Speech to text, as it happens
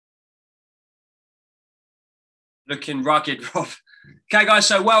Looking rugged, Rob. Okay, guys,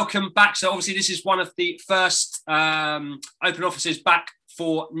 so welcome back. So obviously this is one of the first open offices back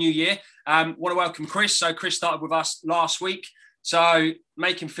for New Year. Want to welcome Chris. So Chris started with us last week. So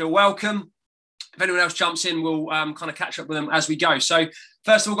make him feel welcome. If anyone else jumps in, we'll kind of catch up with them as we go. So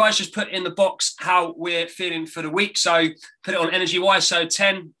first of all, guys, just put in the box how we're feeling for the week. So put it on energy-wise. So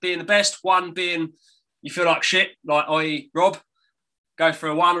 10 being the best, 1 being you feel like shit, like i.e. Rob. Go for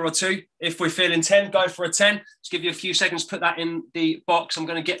a 1 or a 2. If we're feeling 10, go for a 10. Just give you a few seconds, put that in the box. I'm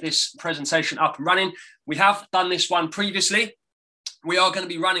going to get this presentation up and running. We have done this one previously. We are going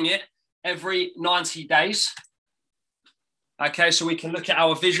to be running it every 90 days. Okay, so we can look at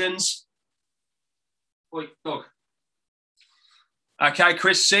our visions. Oi, dog. Okay,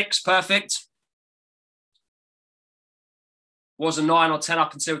 Chris, 6, perfect. Was a 9 or 10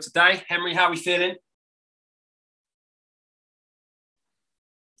 up until today. Henry, how are we feeling?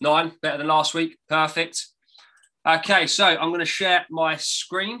 9, better than last week. Perfect. Okay, so I'm going to share my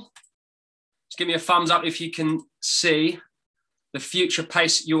screen. Just give me a thumbs up if you can see the future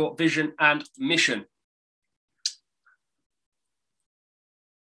pace, your vision and mission.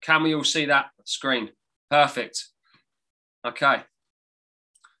 Can we all see that screen? Perfect. Okay.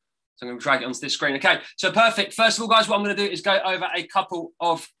 So I'm going to drag it onto this screen. Okay, so perfect. First of all, guys, what I'm going to do is go over a couple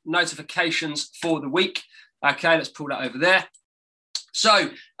of notifications for the week. Okay, let's pull that over there. So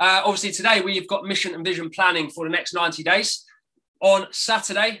obviously today we've got mission and vision planning for the next 90 days. On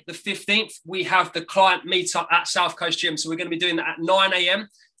Saturday, the 15th, we have the client meetup at South Coast Gym. So we're going to be doing that at 9 a.m.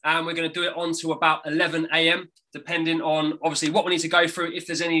 and we're going to do it on to about 11 a.m. depending on obviously what we need to go through. If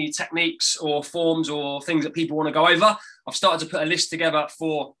there's any techniques or forms or things that people want to go over, I've started to put a list together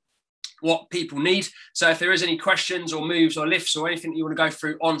for what people need. So if there is any questions or moves or lifts or anything that you want to go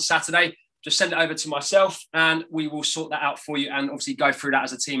through on Saturday, just send it over to myself and we will sort that out for you and obviously go through that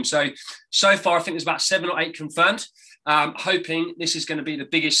as a team. So far, I think there's about 7 or 8 confirmed. Hoping this is going to be the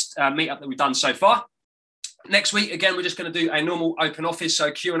biggest meetup that we've done so far. Next week, again, we're just going to do a normal open office.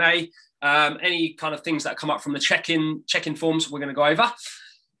 So Q&A, any kind of things that come up from the check-in forms, we're going to go over.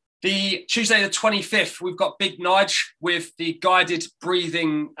 The Tuesday, the 25th, we've got Big Nige with the guided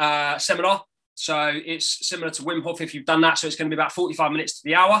breathing seminar. So it's similar to Wim Hof if you've done that. So it's going to be about 45 minutes to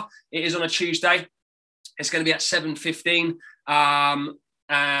the hour. It is on a Tuesday. It's going to be at 7:15.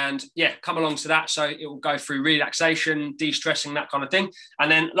 And yeah, come along to that. So it will go through relaxation, de-stressing, that kind of thing.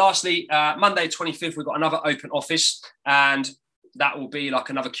 And then lastly, Monday, 25th, we've got another open office and that will be like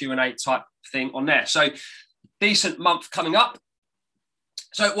another Q&A type thing on there. So decent month coming up.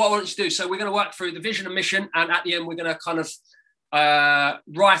 So what I want you to do, so we're going to work through the vision and mission. And at the end, we're going to kind of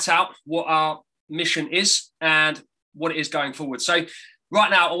write out what our mission is and what it is going forward. So right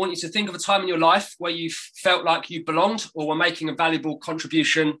now, I want you to think of a time in your life where you felt like you belonged or were making a valuable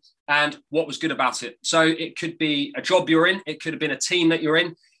contribution and what was good about it. So it could be a job you're in. It could have been a team that you're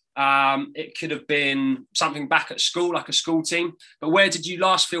in. It could have been something back at school, like a school team. But where did you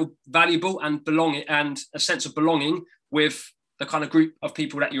last feel valuable and belonging and a sense of belonging with the kind of group of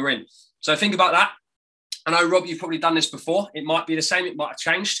people that you're in? So think about that. I know, Rob, you've probably done this before. It might be the same. It might have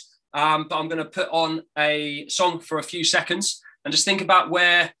changed. But I'm going to put on a song for a few seconds and just think about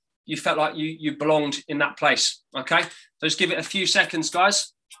where you felt like you belonged in that place, okay? So just give it a few seconds,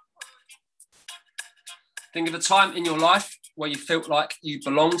 guys. Think of a time in your life where you felt like you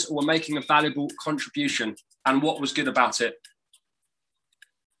belonged or were making a valuable contribution and what was good about it.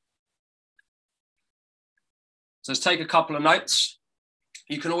 So let's take a couple of notes.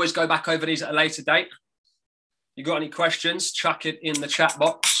 You can always go back over these at a later date. You got any questions, chuck it in the chat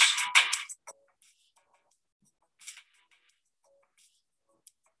box.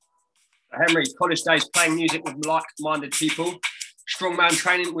 Henry, college days, playing music with like-minded people. Strongman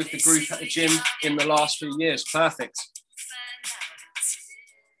training with the group at the gym in the last few years. Perfect.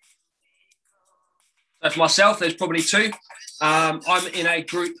 So for myself, there's probably 2. I'm in a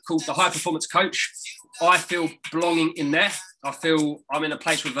group called the High Performance Coach. I feel belonging in there. I feel I'm in a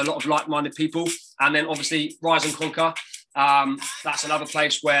place with a lot of like-minded people. And then obviously Rise and Conquer. That's another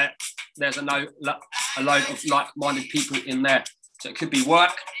place where there's a load of like-minded people in there. So it could be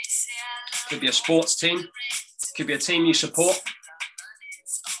work. Could be a sports team, could be a team you support.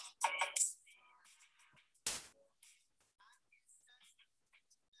 A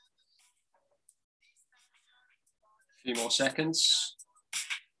few more seconds.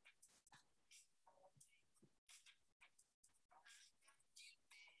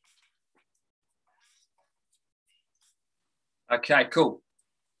 Okay, cool.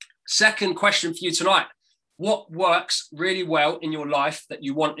 Second question for you tonight. What works really well in your life that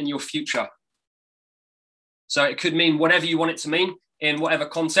you want in your future? So it could mean whatever you want it to mean in whatever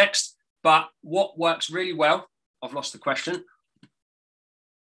context, but what works really well I've lost the question.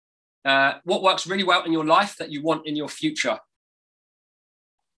 What works really well in your life that you want in your future?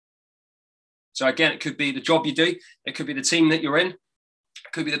 So again, it could be the job you do. It could be the team that you're in.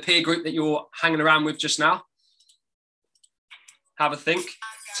 It could be the peer group that you're hanging around with just now. Have a think.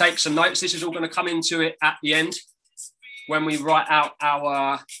 Take some notes. This is all going to come into it at the end when we write out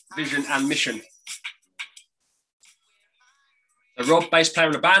our vision and mission. So Rob, bass player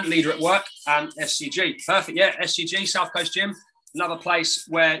in a band, leader at work, and SCG. Perfect. Yeah, SCG, South Coast Gym, another place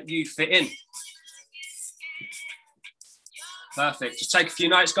where you fit in. Perfect. Just take a few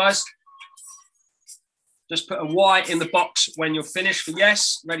notes, guys. Just put a Y in the box when you're finished for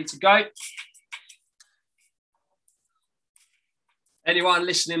yes, ready to go. Anyone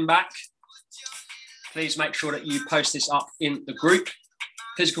listening back, please make sure that you post this up in the group.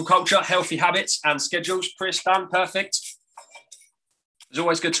 Physical culture, healthy habits and schedules. Chris, done, perfect. It's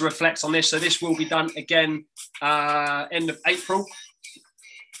always good to reflect on this. So this will be done again end of April.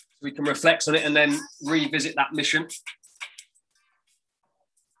 We can reflect on it and then revisit that mission.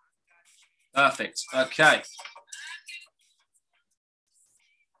 Perfect. Okay.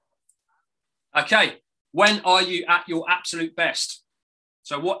 Okay. When are you at your absolute best?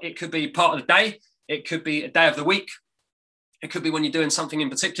 So what it could be part of the day. It could be a day of the week. It could be when you're doing something in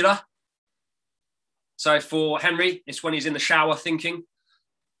particular. So for Henry, it's when he's in the shower thinking.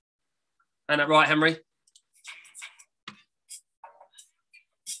 Ain't that right, Henry?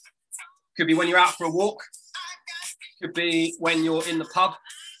 Could be when you're out for a walk. Could be when you're in the pub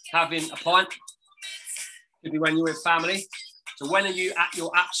having a pint. Could be when you're with family. So when are you at your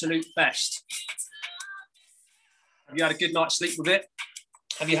absolute best? Have you had a good night's sleep with it?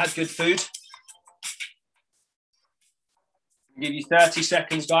 Have you had good food? I'll give you 30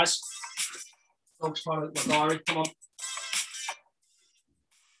 seconds, guys. I'm just trying to look at my diary. Come on.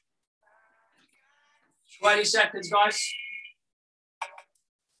 20 seconds, guys.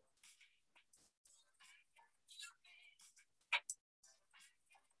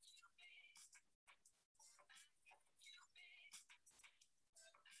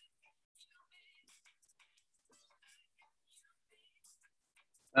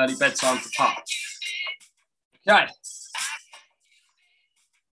 Early bedtime for pup. Okay.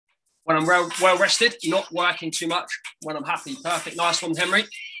 When I'm well rested, not working too much. When I'm happy, perfect. Nice one, Henry.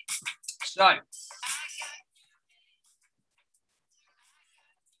 So,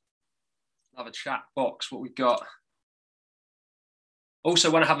 another chat box. What we've got. Also,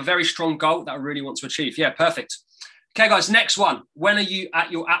 when I have a very strong goal that I really want to achieve. Yeah, perfect. Okay, guys. Next one. When are you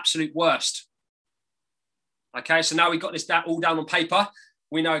at your absolute worst? Okay, so now we've got this all down on paper.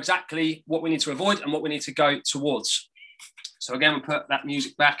 We know exactly what we need to avoid and what we need to go towards. So again, we'll put that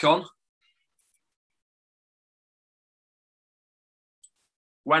music back on.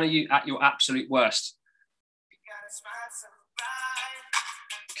 When are you at your absolute worst?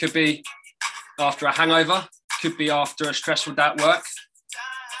 Could be after a hangover. Could be after a stressful day at work.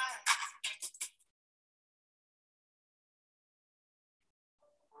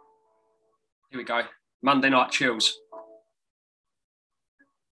 Here we go. Monday night chills.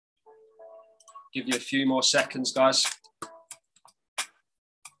 Give you a few more seconds, guys.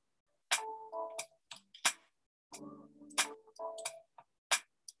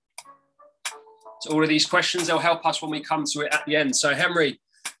 So all of these questions, they'll help us when we come to it at the end. So Henry,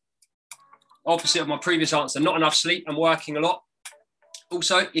 opposite of my previous answer, not enough sleep and working a lot.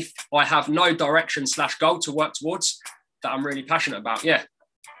 Also, if I have no direction / goal to work towards that I'm really passionate about, yeah,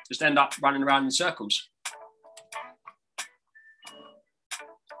 just end up running around in circles.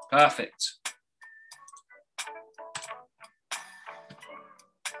 Perfect.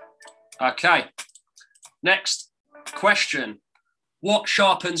 Okay, next question. What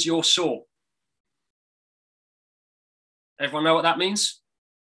sharpens your saw? Everyone know what that means?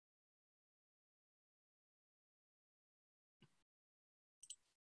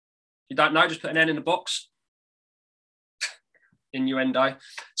 If you don't know, just put an N in the box. Innuendo.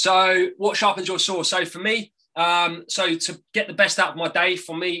 So what sharpens your saw? So for me, so to get the best out of my day,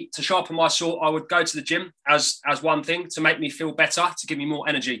 for me to sharpen my saw, I would go to the gym as one thing to make me feel better, to give me more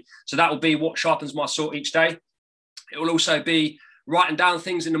energy. So that will be what sharpens my saw each day. It will also be writing down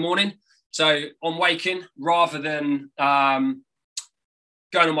things in the morning. So on waking, rather than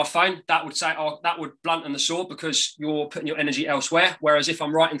going on my phone, that would say, oh, that would blunten the saw because you're putting your energy elsewhere. Whereas if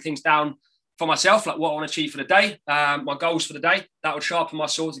I'm writing things down for myself, like what I want to achieve for the day, my goals for the day, that would sharpen my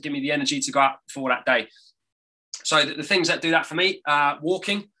saw to give me the energy to go out for that day. So the things that do that for me,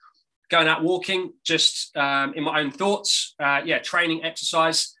 walking, going out walking, just in my own thoughts, training,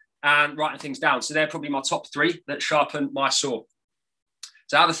 exercise, and writing things down. So they're probably my top three that sharpen my saw.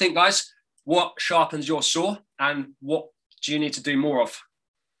 So have a think, guys. What sharpens your saw? and what do you need to do more of?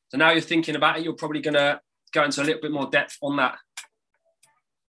 So now you're thinking about it, you're probably going to go into a little bit more depth on that.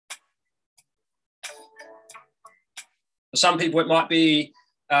 For some people, it might be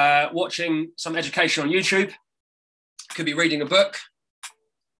watching some education on YouTube. It could be reading a book.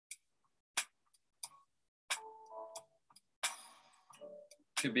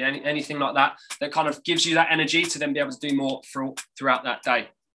 Could be anything like that that kind of gives you that energy to then be able to do more throughout that day.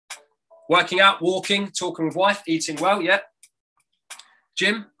 Working out, walking, talking with wife, eating well, yeah.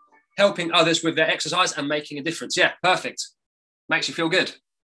 Gym, helping others with their exercise and making a difference. Yeah, perfect. Makes you feel good.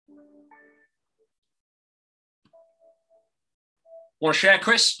 Want to share,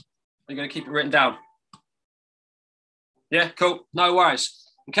 Chris? Are you going to keep it written down? Yeah, cool. No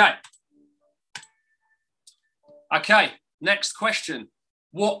worries. Okay. Okay, next question.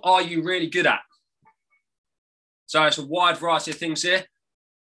 What are you really good at? So it's a wide variety of things here.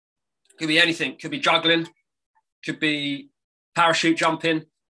 Could be anything. Could be juggling. Could be parachute jumping.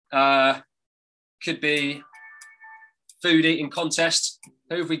 Could be food eating contest.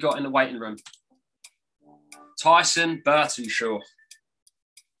 Who have we got in the waiting room? Tyson Burtonshaw.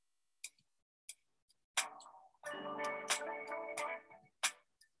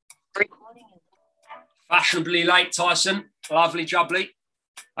 Fashionably late, Tyson. Lovely jubbly.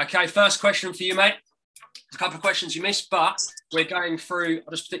 Okay, first question for you, mate. There's a couple of questions you missed, but we're going through.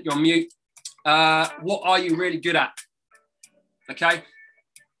 I'll just put you on mute. What are you really good at? Okay.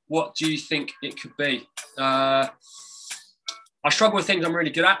 What do you think it could be? I struggle with things I'm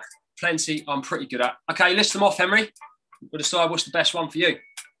really good at. Plenty I'm pretty good at. Okay, list them off, Henry. We'll decide what's the best one for you.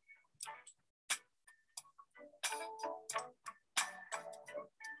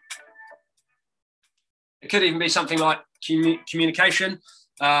 It could even be something like communication.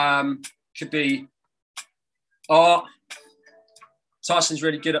 Could be art. Tyson's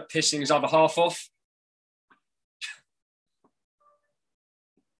really good at pissing his other half off.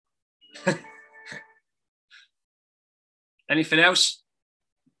 Anything else?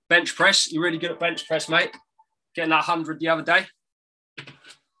 Bench press. You're really good at bench press, mate. Getting that 100 the other day.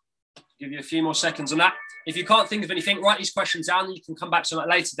 Give you a few more seconds on that. If you can't think of anything, write these questions down and you can come back to them at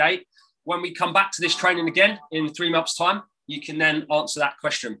a later date. When we come back to this training again in 3 months' time, you can then answer that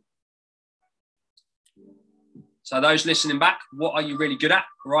question. So those listening back, what are you really good at?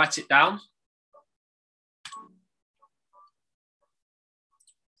 Write it down.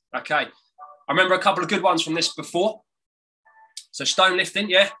 Okay. I remember a couple of good ones from this before. So stone lifting,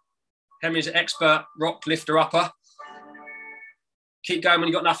 yeah. Henry's an expert rock lifter upper. Keep going when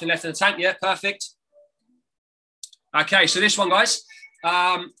you've got nothing left in the tank. Yeah, perfect. Okay, so this one, guys.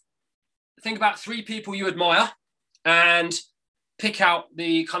 Think about 3 people you admire and pick out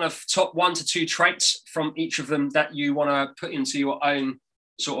the kind of top 1 to 2 traits from each of them that you want to put into your own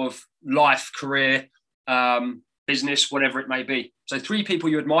sort of life, career, business, whatever it may be. So 3 people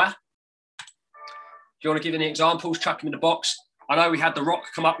you admire. If you want to give any examples, chuck them in the box. I know we had The Rock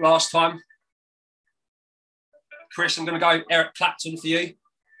come up last time. Chris, I'm going to go Eric Clapton for you.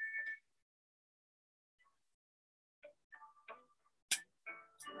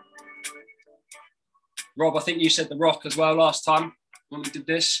 Rob, I think you said The Rock as well last time when we did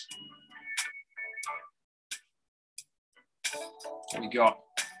this. What we got?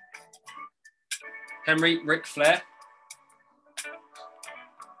 Henry, Ric Flair.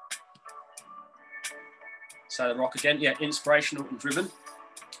 So The Rock again, yeah, inspirational and driven.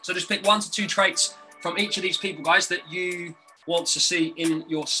 So just pick 1 to 2 traits from each of these people, guys, that you want to see in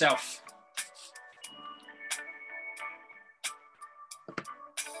yourself.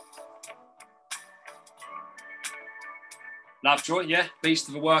 Lovejoy, yeah, beast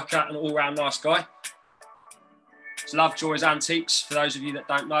of a worker and all-round nice guy. It's Lovejoy's Antiques, for those of you that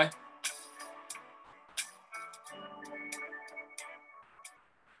don't know.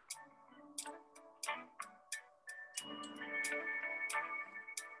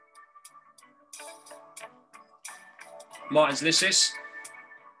 Martin's Lissis,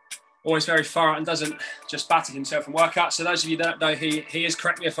 always very thorough and doesn't just batter himself and work out. So those of you that don't know, he is,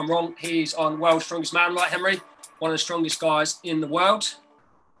 correct me if I'm wrong, he's on World's Strongest Man, right, Henry? One of the strongest guys in the world.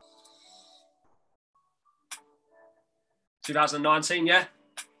 2019, yeah?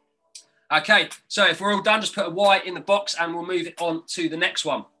 Okay, so if we're all done, just put a Y in the box and we'll move it on to the next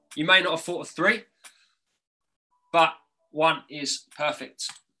one. You may not have thought of 3, but 1 is perfect.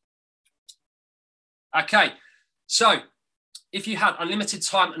 Okay, so if you had unlimited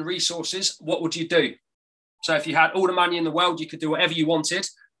time and resources, what would you do? So if you had all the money in the world, you could do whatever you wanted.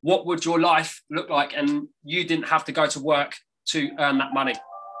 What would your life look like? And you didn't have to go to work to earn that money.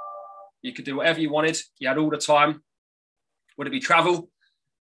 You could do whatever you wanted. You had all the time. Would it be travel?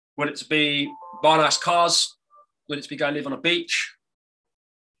 Would it be buy nice cars? Would it be go live on a beach?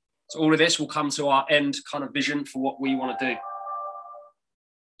 So all of this will come to our end kind of vision for what we want to do.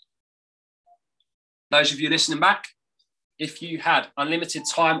 Those of you listening back, if you had unlimited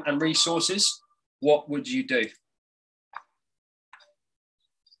time and resources, what would you do?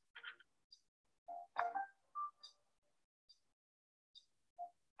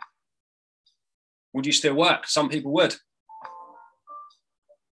 Would you still work? Some people would.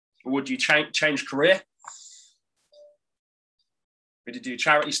 Or would you change career? Would you do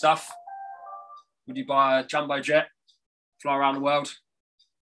charity stuff? Would you buy a jumbo jet, fly around the world?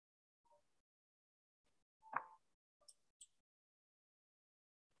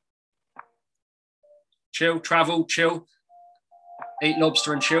 Chill, travel, chill, eat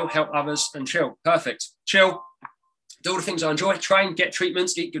lobster and chill, help others and chill. Perfect. Chill, do all the things I enjoy, train, get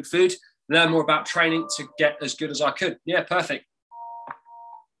treatments, eat good food, learn more about training to get as good as I could. Yeah, perfect.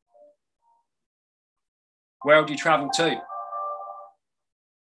 Where would you travel to?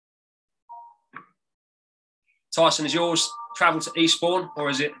 Tyson, is yours travel to Eastbourne or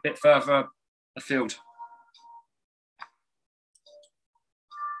is it a bit further afield?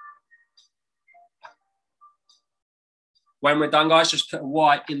 When we're done, guys, just put a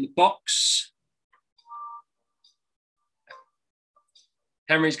Y in the box.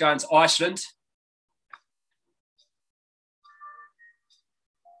 Henry's going to Iceland.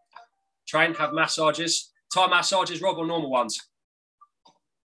 Train, have massages. Thai massages, Rob, or normal ones?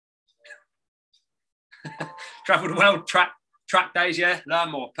 Travel the world, track days, yeah,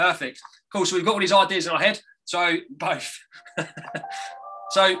 learn more. Perfect. Cool. So we've got all these ideas in our head. So both.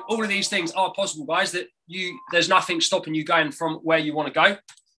 So all of these things are possible, guys, that there's nothing stopping you going from where you want to go.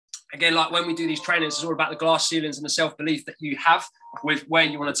 Again, like when we do these trainings, it's all about the glass ceilings and the self-belief that you have with where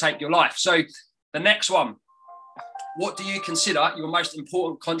you want to take your life. So the next one, what do you consider your most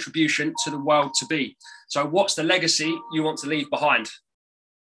important contribution to the world to be? So what's the legacy you want to leave behind?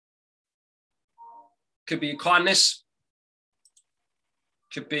 Could be your kindness,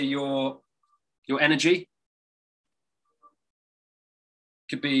 could be your energy,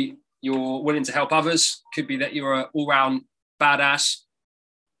 could be you're willing to help others, could be that you're an all-round badass.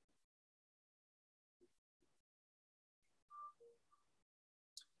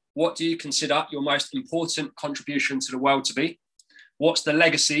 What do you consider your most important contribution to the world to be? What's the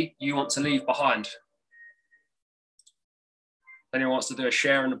legacy you want to leave behind? If anyone wants to do a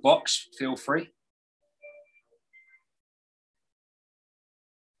share in the box, feel free.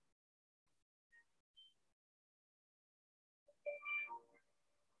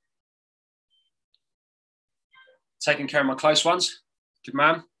 Taking care of my close ones. Good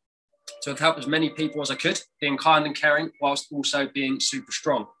man. To have helped as many people as I could, being kind and caring whilst also being super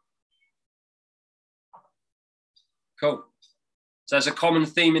strong. Cool. So there's a common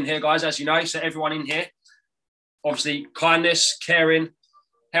theme in here, guys, as you know. So everyone in here, obviously kindness, caring,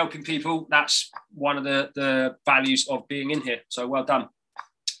 helping people. That's one of the values of being in here. So well done. I'll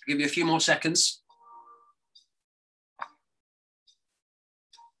give you a few more seconds.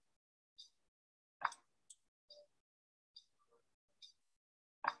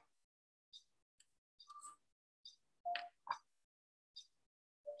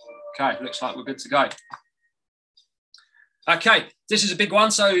 Okay, looks like we're good to go. Okay, this is a big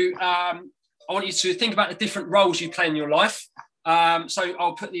one. So I want you to think about the different roles you play in your life. So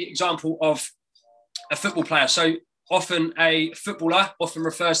I'll put the example of a football player. So often a footballer often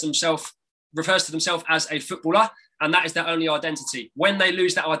refers to themselves as a footballer, and that is their only identity. When they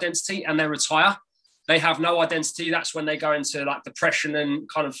lose that identity and they retire, they have no identity. That's when they go into like depression and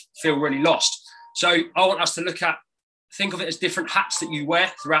kind of feel really lost. So I want us to think of it as different hats that you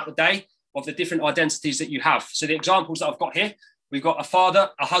wear throughout the day of the different identities that you have. So the examples that I've got here, we've got a father,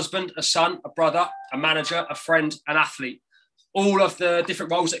 a husband, a son, a brother, a manager, a friend, an athlete. All of the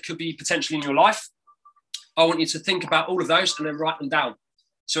different roles that could be potentially in your life. I want you to think about all of those and then write them down.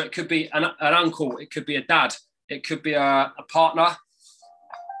 So it could be an uncle, it could be a dad, it could be a partner,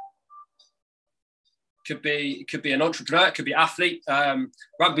 it could be an entrepreneur, it could be an athlete,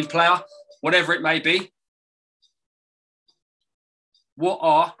 rugby player, whatever it may be. What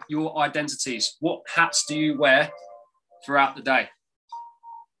are your identities? What hats do you wear throughout the day?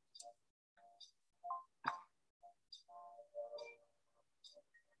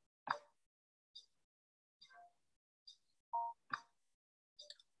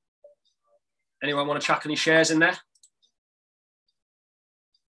 Anyone want to chuck any shares in there?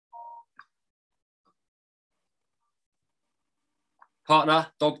 Partner,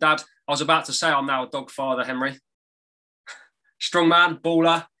 dog dad. I was about to say I'm now a dog father, Henry. Strongman,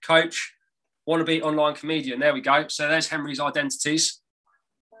 baller, coach, wannabe online comedian. There we go. So there's Henry's identities.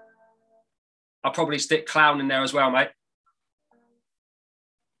 I'll probably stick clown in there as well, mate.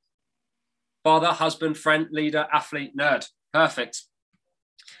 Father, husband, friend, leader, athlete, nerd. Perfect.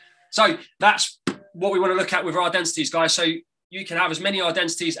 So that's what we want to look at with our identities, guys. So you can have as many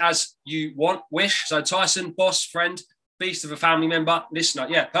identities as you wish. So Tyson, boss, friend, beast of a family member, listener.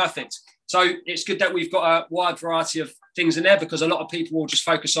 Yeah, perfect. So it's good that we've got a wide variety of things in there, because a lot of people will just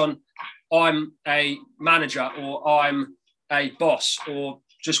focus on I'm a manager or I'm a boss or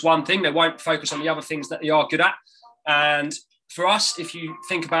just one thing. They won't focus on the other things that they are good at. And for us, if you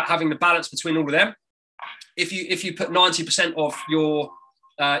think about having the balance between all of them, if you put 90% of your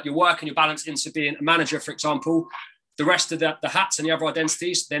work and your balance into being a manager, for example, the rest of the hats and the other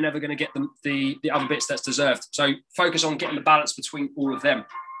identities, they're never going to get the other bits that's deserved. So focus on getting the balance between all of them.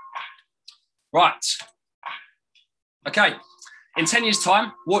 Right. Okay. In 10 years'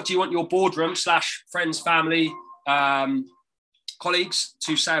 time, what do you want your boardroom / friends, family, colleagues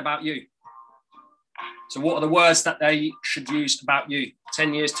to say about you? So what are the words that they should use about you?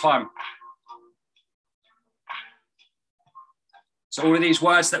 10 years' time. So all of these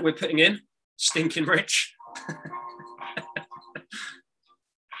words that we're putting in, stinking rich.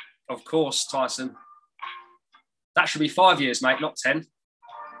 Of course, Tyson. That should be 5 years, mate, not 10.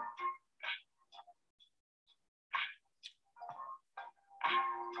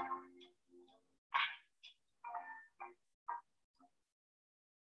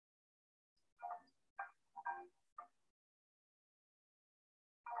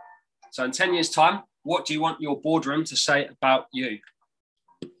 So in 10 years' time, what do you want your boardroom to say about you?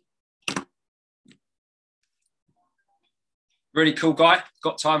 Really cool guy,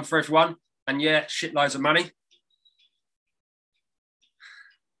 got time for everyone. And yeah, shitloads of money.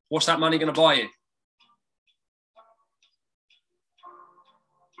 What's that money going to buy you?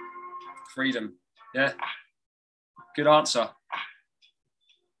 Freedom. Yeah. Good answer.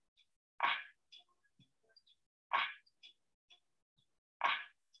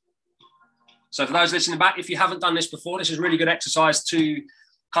 So for those listening back, if you haven't done this before, this is a really good exercise to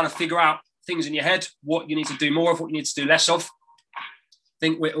kind of figure out things in your head, what you need to do more of, what you need to do less of. I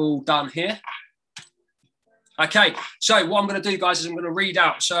think we're all done here. Okay, so what I'm going to do, guys, is I'm going to read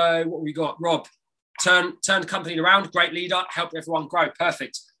out. So what we got? Rob, turn the company around, great leader, help everyone grow.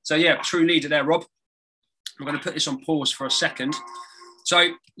 Perfect. So yeah, true leader there, Rob. I'm going to put this on pause for a second. So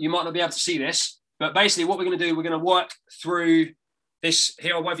you might not be able to see this, but basically what we're going to do, we're going to work through this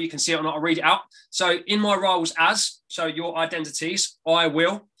here, or whether you can see it or not, I'll read it out. So in my roles as, so your identities, I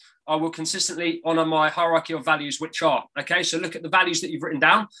will consistently honor my hierarchy of values, which are, okay, so look at the values that you've written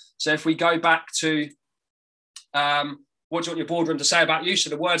down. So if we go back to what do you want your boardroom to say about you?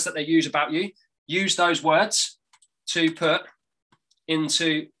 So the words that they use about you, use those words to put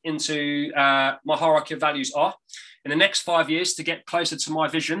into my hierarchy of values are in the next 5 years to get closer to my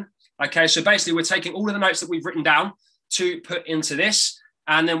vision. Okay, so basically we're taking all of the notes that we've written down to put into this,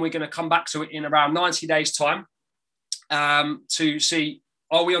 and then we're going to come back to it in around 90 days time to see,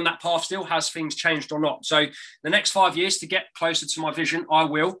 are we on that path still? Has things changed or not? So the next 5 years to get closer to my vision, I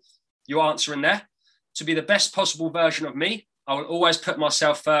will, your answer in there, to be the best possible version of me. I will always put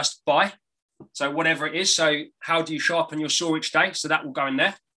myself first by, so whatever it is. So how do you sharpen your saw each day? So that will go in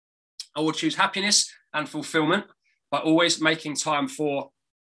there. I will choose happiness and fulfillment by always making time for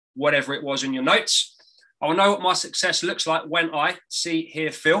whatever it was in your notes. I will know what my success looks like when I see,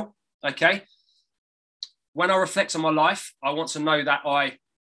 hear, feel. Okay. When I reflect on my life, I want to know that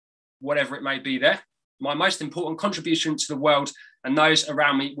whatever it may be there, my most important contribution to the world and those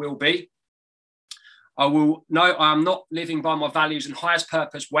around me will be. I will know I am not living by my values and highest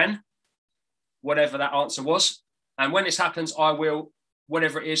purpose when, whatever that answer was. And when this happens, I will,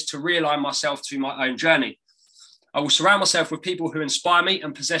 whatever it is, to realign myself to my own journey. I will surround myself with people who inspire me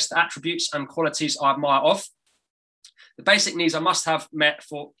and possess the attributes and qualities I admire of. The basic needs I must have met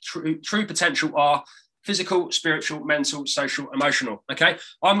for true potential are physical, spiritual, mental, social, emotional. Okay,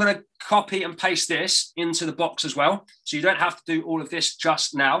 I'm going to copy and paste this into the box as well. So you don't have to do all of this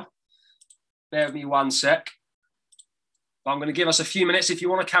just now. Bear with me one sec. I'm going to give us a few minutes if you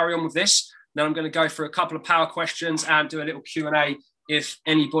want to carry on with this. Then I'm going to go through a couple of power questions and do a little Q&A if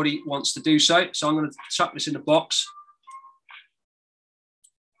anybody wants to do so. So I'm going to chuck this in the box.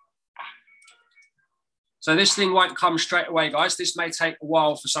 So this thing won't come straight away, guys. This may take a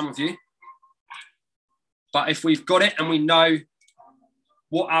while for some of you. But if we've got it and we know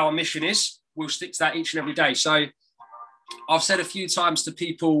what our mission is, we'll stick to that each and every day. So I've said a few times to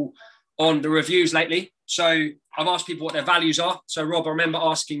people on the reviews lately. So I've asked people what their values are. So Rob, I remember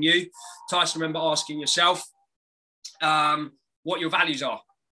asking you. Tyson, I remember asking yourself what your values are.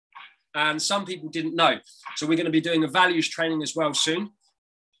 And some people didn't know. So we're going to be doing a values training as well soon.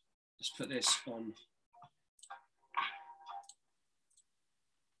 Let's put this on.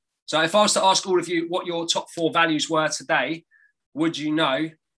 So if I was to ask all of you what your top 4 values were today, would you know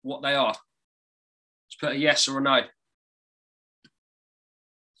what they are? Just put a yes or a no.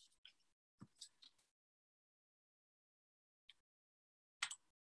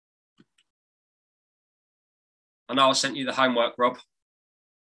 I know I sent you the homework, Rob.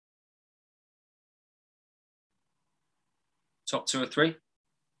 Top 2 or 3.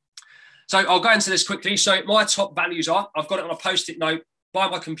 So I'll go into this quickly. So my top values are, I've got it on a post-it note by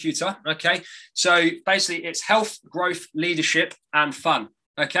my computer, okay? So basically it's health, growth, leadership, and fun,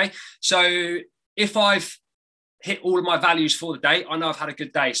 okay? So if I've hit all of my values for the day, I know I've had a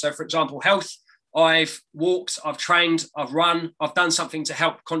good day. So for example, health, I've walked, I've trained, I've run, I've done something to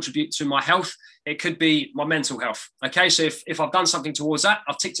help contribute to my health. It could be my mental health, okay? So if I've done something towards that,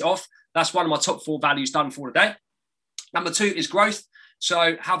 I've ticked it off. That's one of my top 4 values done for the day. Number 2 is growth.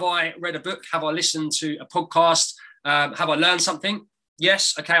 So have I read a book? Have I listened to a podcast? Have I learned something?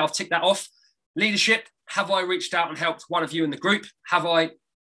 Yes. Okay, I've ticked that off. Leadership. Have I reached out and helped one of you in the group? Have I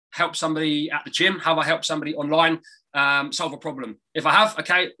helped somebody at the gym? Have I helped somebody online solve a problem? If I have,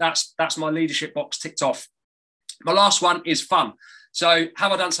 okay, that's my leadership box ticked off. My last one is fun. So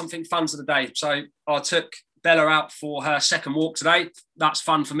have I done something fun to the day? So I took Bella out for her second walk today. That's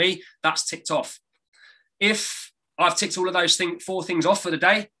fun for me. That's ticked off. If I've ticked all of those 4 things off for the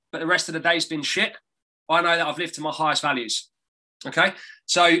day, but the rest of the day's been shit, I know that I've lived to my highest values. Okay,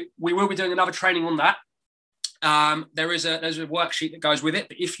 so we will be doing another training on that. There's a worksheet that goes with it.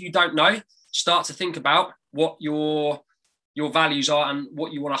 But if you don't know, start to think about what your values are and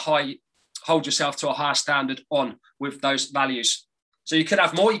what you want to hold yourself to a higher standard on with those values. So you could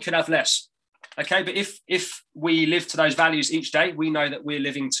have more, you could have less. Okay, but if we live to those values each day, we know that we're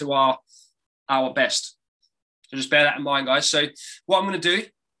living to our best. So just bear that in mind, guys. So what I'm going to do,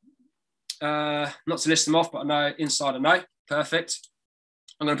 not to list them off, but I know inside I know. Perfect.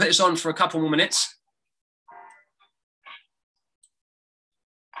 I'm going to put this on for a couple more minutes.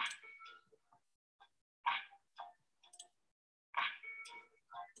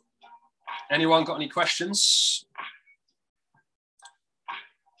 Anyone got any questions?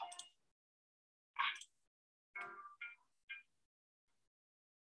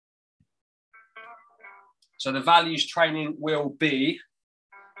 So the values training will be,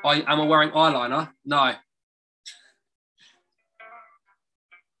 am I wearing eyeliner? No.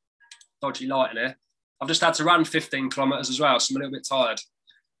 Dodgy light in here. I've just had to run 15 kilometers as well, so I'm a little bit tired.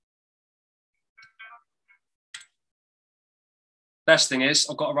 Best thing is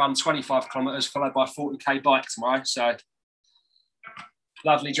I've got to run 25 kilometers followed by a 40k bike tomorrow. So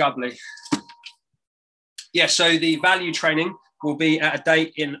lovely jubbly. Yeah, so the value training will be at a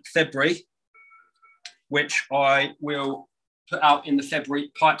date in February, which I will put out in the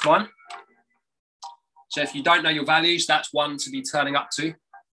February pipeline. So if you don't know your values, that's one to be turning up to.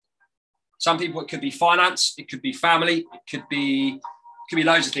 Some people, it could be finance, it could be family, it could be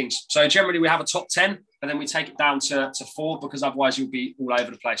loads of things. So generally we have a top 10, but then we take it down to 4 because otherwise you'll be all over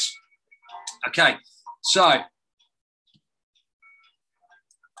the place. Okay, so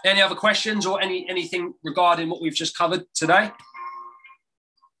any other questions or anything regarding what we've just covered today?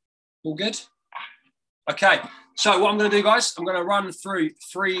 All good? Okay, so what I'm going to do, guys, I'm going to run through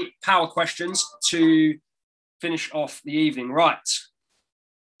 3 power questions to finish off the evening. Right.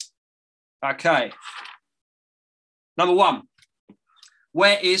 Okay. Number 1.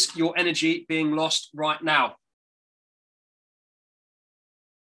 Where is your energy being lost right now?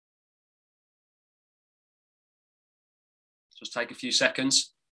 Just take a few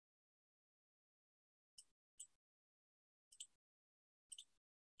seconds.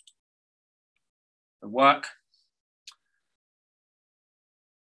 The work.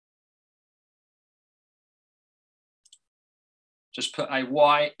 Just put a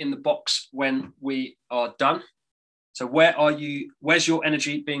Y in the box when we are done. So where's your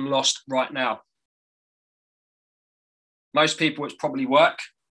energy being lost right now? Most people, it's probably work.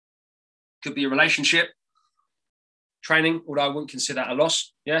 Could be a relationship, training, although I wouldn't consider that a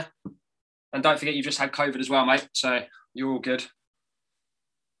loss. Yeah. And don't forget, you've just had COVID as well, mate. So you're all good.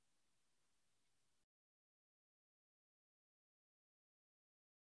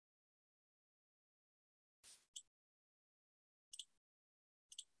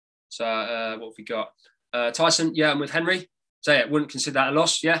 So what have we got? Tyson, yeah, I'm with Henry. So yeah, wouldn't consider that a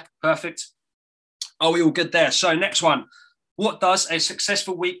loss. Yeah, perfect. Are we all good there? So next one. What does a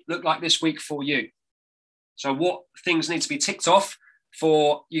successful week look like this week for you? So what things need to be ticked off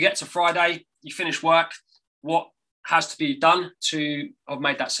for you get to Friday, you finish work, what has to be done to have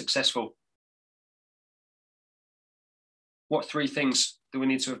made that successful? What 3 things do we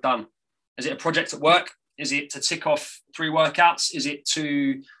need to have done? Is it a project at work? Is it to tick off 3 workouts? Is it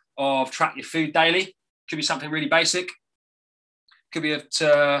to track your food daily? Could be something really basic. Could be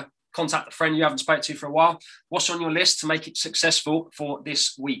to contact a friend you haven't spoken to for a while. What's on your list to make it successful for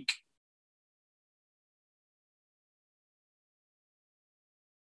this week?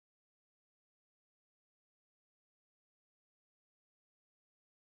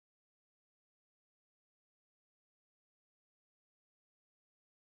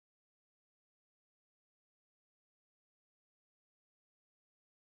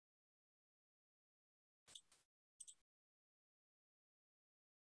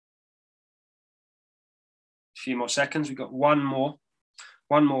 A few more seconds. We've got one more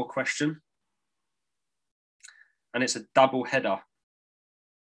question. And it's a double header.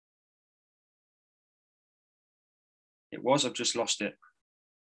 It was, I've just lost it.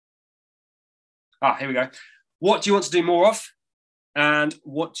 Here we go. What do you want to do more of? And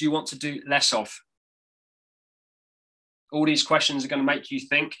what do you want to do less of? All these questions are going to make you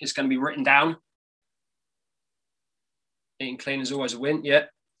think. It's going to be written down. Eating clean is always a win. Yeah.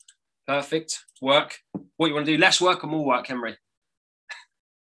 Perfect. Work. What you want to do, less work or more work, Henry?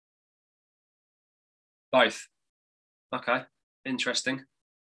 Both. Okay. Interesting.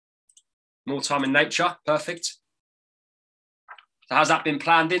 More time in nature. Perfect. So has that been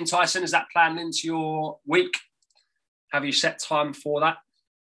planned in, Tyson? Is that planned into your week? Have you set time for that?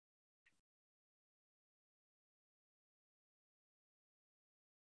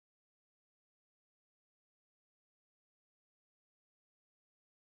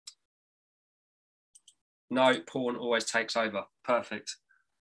 No, porn always takes over. Perfect.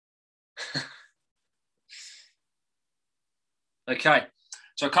 Okay.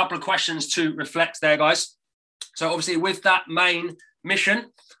 So a couple of questions to reflect there, guys. So obviously with that main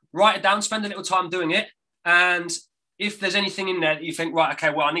mission, write it down, spend a little time doing it. And if there's anything in there that you think, right, okay,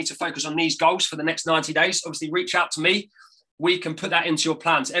 well, I need to focus on these goals for the next 90 days, obviously reach out to me. We can put that into your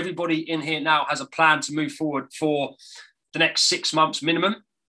plans. Everybody in here now has a plan to move forward for the next 6 months minimum,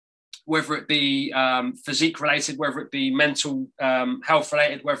 whether it be physique related, whether it be mental health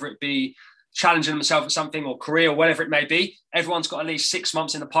related, whether it be challenging themselves at something or career or whatever it may be. Everyone's got at least 6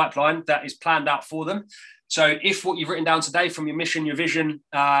 months in the pipeline that is planned out for them. So if what you've written down today from your mission, your vision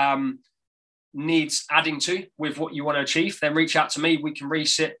needs adding to with what you want to achieve, then reach out to me. We can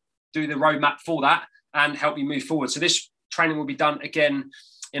resit, do the roadmap for that and help you move forward. So this training will be done again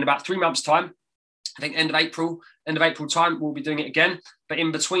in about 3 months' time. I think end of April time, we'll be doing it again. But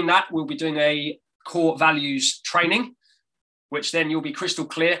in between that, we'll be doing a core values training, which then you'll be crystal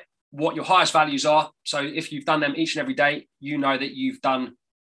clear what your highest values are. So if you've done them each and every day, you know that you've done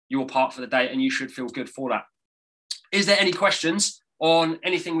your part for the day and you should feel good for that. Is there any questions on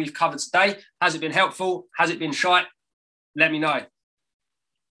anything we've covered today? Has it been helpful? Has it been shite? Let me know.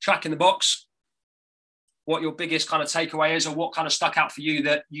 Chuck in the box what your biggest kind of takeaway is or what kind of stuck out for you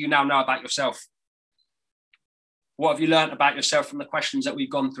that you now know about yourself. What have you learned about yourself from the questions that we've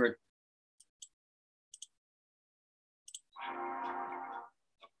gone through?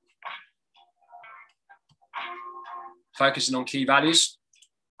 Focusing on key values.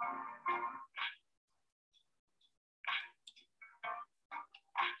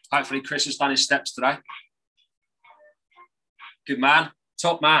 Hopefully Chris has done his steps today. Good man.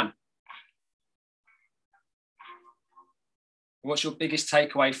 Top man. What's your biggest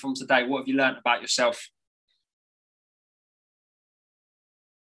takeaway from today? What have you learned about yourself?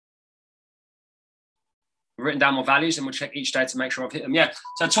 I've written down my values and we'll check each day to make sure I've hit them. Yeah.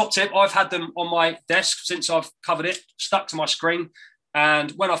 So top tip, I've had them on my desk since I've covered it, stuck to my screen.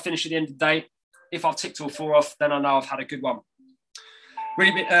 And when I finish at the end of the day, if I've ticked all 4 off, then I know I've had a good one.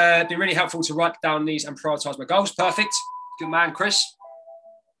 Really been really helpful to write down these and prioritize my goals. Perfect. Good man, Chris.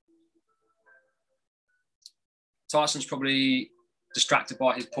 Tyson's probably distracted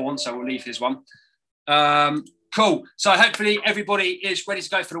by his porn, so we'll leave his one. Cool. So hopefully everybody is ready to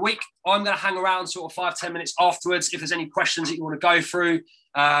go for the week. I'm going to hang around sort of 5-10 minutes afterwards. If there's any questions that you want to go through,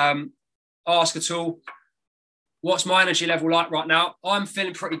 ask at all. What's my energy level like right now? I'm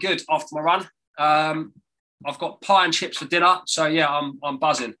feeling pretty good after my run. I've got pie and chips for dinner. So yeah, I'm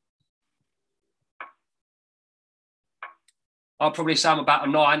buzzing. I'll probably say I'm about a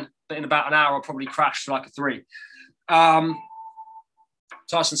 9, but in about an hour, I'll probably crash to like a 3.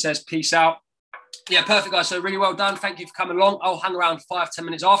 Tyson says, peace out. Yeah, perfect, guys. So really well done. Thank you for coming along. I'll hang around 5-10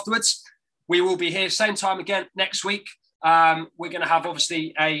 minutes afterwards. We will be here same time again next week. We're going to have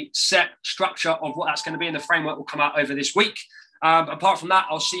obviously a set structure of what that's going to be, and the framework will come out over this week. Apart from that,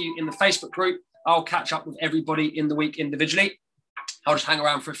 I'll see you in the Facebook group. I'll catch up with everybody in the week individually. I'll just hang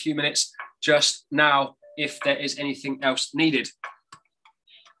around for a few minutes just now if there is anything else needed.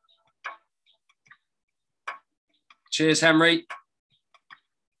 Cheers, Henry.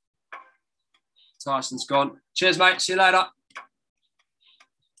 Tyson's gone. Cheers, mate. See you later.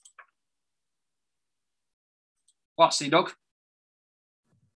 What, Sea Dog?